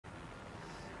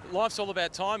life's all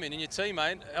about timing, and your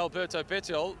teammate, Alberto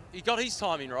Bettiol, he got his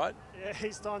timing right. Yeah,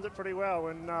 he's timed it pretty well,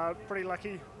 and pretty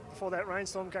lucky before that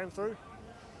rainstorm came through.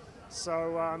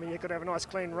 So he could have a nice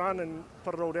clean run and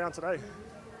put it all down today.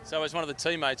 So as one of the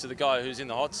teammates of the guy who's in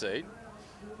the hot seat,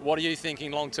 what are you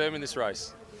thinking long term in this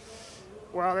race?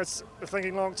 Well, that's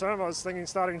thinking long term. I was thinking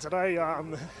starting today,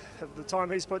 the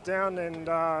time he's put down, and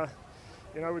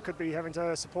we could be having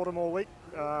to support him all week.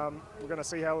 We're going to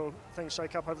see how things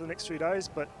shake up over the next few days,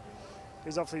 but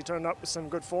he's obviously turned up with some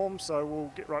good form, so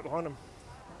we'll get right behind him.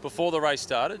 Before the race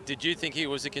started, did you think he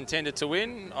was a contender to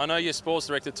win? I know your sports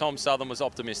director, Tom Southern, was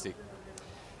optimistic.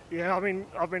 Yeah, I mean,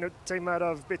 I've been a teammate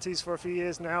of Betty's for a few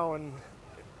years now, and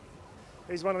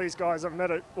he's one of these guys, I've met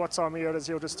at what time of year it is,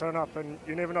 he'll just turn up, and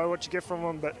you never know what you get from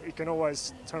him, but he can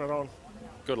always turn it on.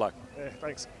 Good luck. Yeah,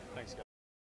 thanks. Thanks, guys.